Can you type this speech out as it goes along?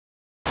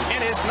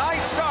in his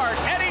ninth start,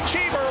 Eddie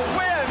Cheever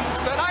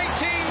wins the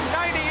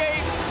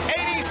 1998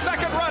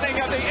 82nd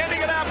running of the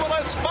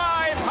Indianapolis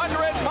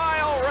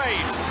 500-mile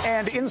race.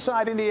 And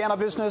inside Indiana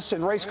business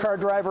and race car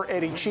driver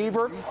Eddie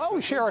Cheever, well,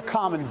 we share a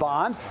common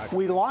bond.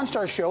 We launched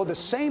our show the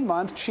same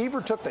month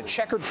Cheever took the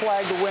checkered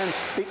flag to win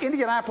the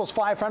Indianapolis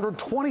 500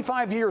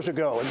 25 years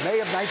ago in May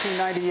of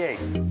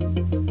 1998.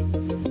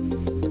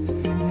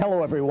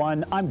 Hello,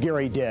 everyone. I'm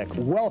Gary Dick.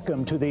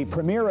 Welcome to the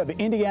premiere of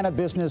Indiana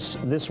Business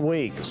This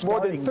Week.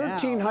 More than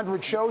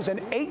 1,300 shows and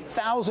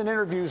 8,000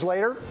 interviews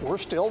later, we're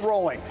still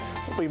rolling.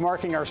 We'll be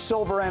marking our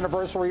silver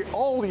anniversary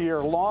all year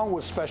long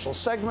with special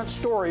segments,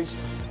 stories,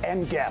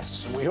 and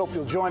guests. We hope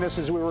you'll join us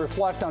as we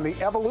reflect on the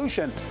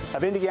evolution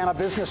of Indiana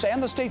business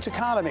and the state's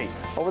economy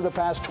over the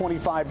past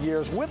 25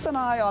 years with an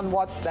eye on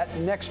what that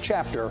next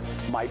chapter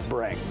might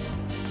bring.